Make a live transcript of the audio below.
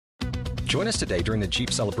Join us today during the Jeep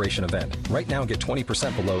Celebration event. Right now, get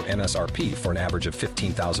 20% below MSRP for an average of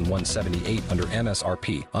 $15,178 under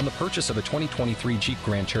MSRP on the purchase of a 2023 Jeep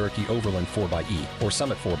Grand Cherokee Overland 4xE or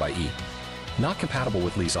Summit 4xE. Not compatible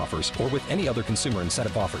with lease offers or with any other consumer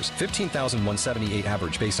incentive offers. $15,178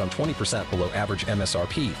 average based on 20% below average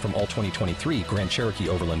MSRP from all 2023 Grand Cherokee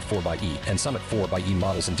Overland 4xE and Summit 4xE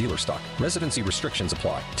models in dealer stock. Residency restrictions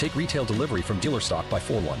apply. Take retail delivery from dealer stock by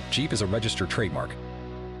 4/1. Jeep is a registered trademark.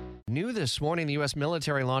 New this morning, the U.S.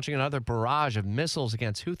 military launching another barrage of missiles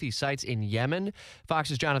against Houthi sites in Yemen.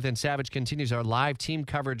 Fox's Jonathan Savage continues our live team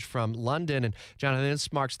coverage from London. And Jonathan,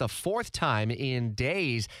 this marks the fourth time in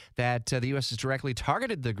days that the U.S. has directly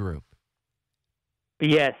targeted the group.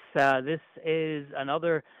 Yes, this is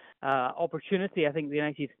another opportunity I think the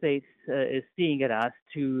United States is seeing it as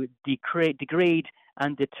to degrade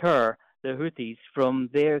and deter the Houthis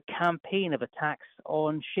from their campaign of attacks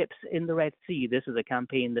on ships in the Red Sea. This is a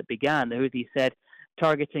campaign that began, the Houthis said,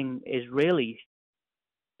 targeting Israeli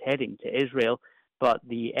heading to Israel, but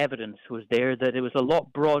the evidence was there that it was a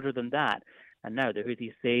lot broader than that. And now the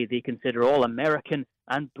Houthis say they consider all American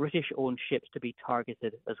and British-owned ships to be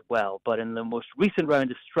targeted as well. But in the most recent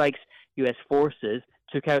round of strikes, U.S. forces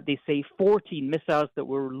took out, they say, 14 missiles that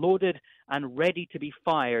were loaded and ready to be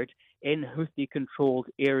fired in Houthi-controlled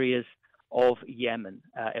areas of Yemen.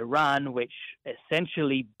 Iran, which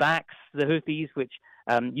essentially backs the Houthis, which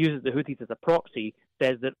uses the Houthis as a proxy,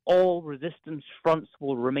 says that all resistance fronts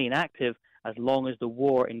will remain active as long as the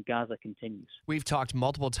war in Gaza continues. We've talked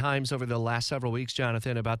multiple times over the last several weeks,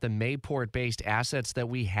 Jonathan, about the Mayport-based assets that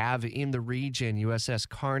we have in the region, USS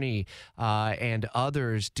Carney and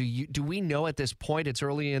others. Do we know at this point, it's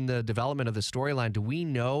early in the development of the storyline, do we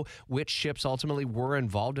know which ships ultimately were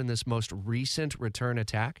involved in this most recent return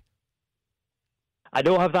attack? I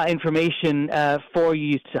don't have that information for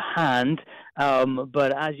you to hand,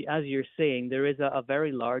 but as you're saying, there is a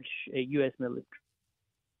very large U.S. military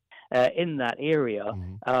in that area,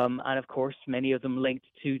 and of course, many of them linked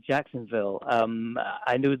to Jacksonville.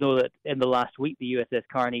 I know that in the last week, the USS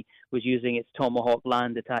Carney was using its Tomahawk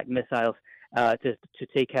land attack missiles to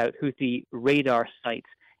take out Houthi radar sites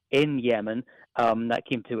in Yemen. That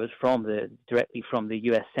came to us directly from the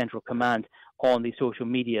U.S. Central Command on the social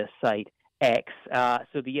media site X.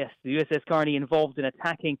 So the USS Carney involved in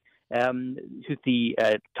attacking Houthi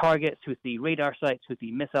targets, Houthi radar sites,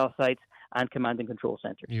 Houthi missile sites, and command and control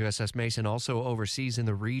centers. USS Mason also overseas in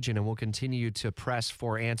the region and will continue to press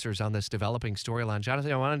for answers on this developing storyline.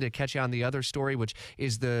 Jonathan, I wanted to catch you on the other story, which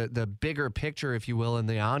is the bigger picture, if you will, in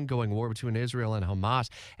the ongoing war between Israel and Hamas,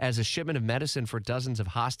 as a shipment of medicine for dozens of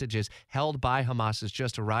hostages held by Hamas has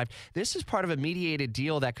just arrived. This is part of a mediated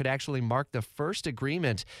deal that could actually mark the first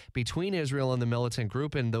agreement between Israel and the militant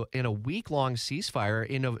group in a week-long ceasefire,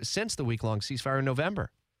 since the week-long ceasefire in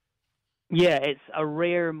November. Yeah, it's a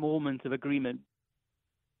rare moment of agreement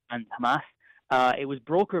and Hamas. It was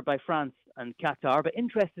brokered by France and Qatar, but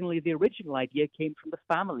interestingly, the original idea came from the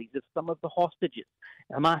families of some of the hostages.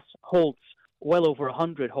 Hamas holds well over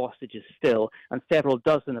 100 hostages still, and several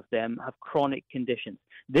dozen of them have chronic conditions.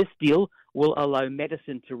 This deal will allow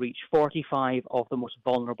medicine to reach 45 of the most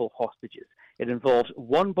vulnerable hostages. It involves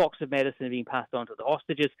one box of medicine being passed on to the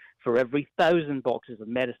hostages for every 1,000 boxes of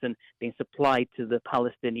medicine being supplied to the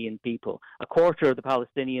Palestinian people. A quarter of the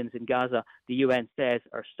Palestinians in Gaza, the UN says,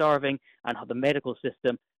 are starving, and the medical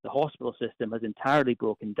system, the hospital system, has entirely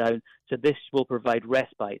broken down. So this will provide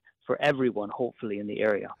respite for everyone, hopefully, in the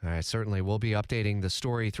area. All right, certainly. We'll be updating the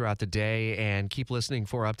story throughout the day, and keep listening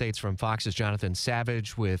for updates from Fox's Jonathan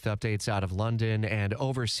Savage with updates out of London and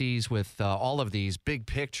overseas with all of these big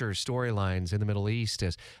picture storylines in the Middle East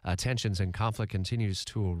as tensions and conflict continues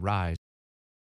to rise.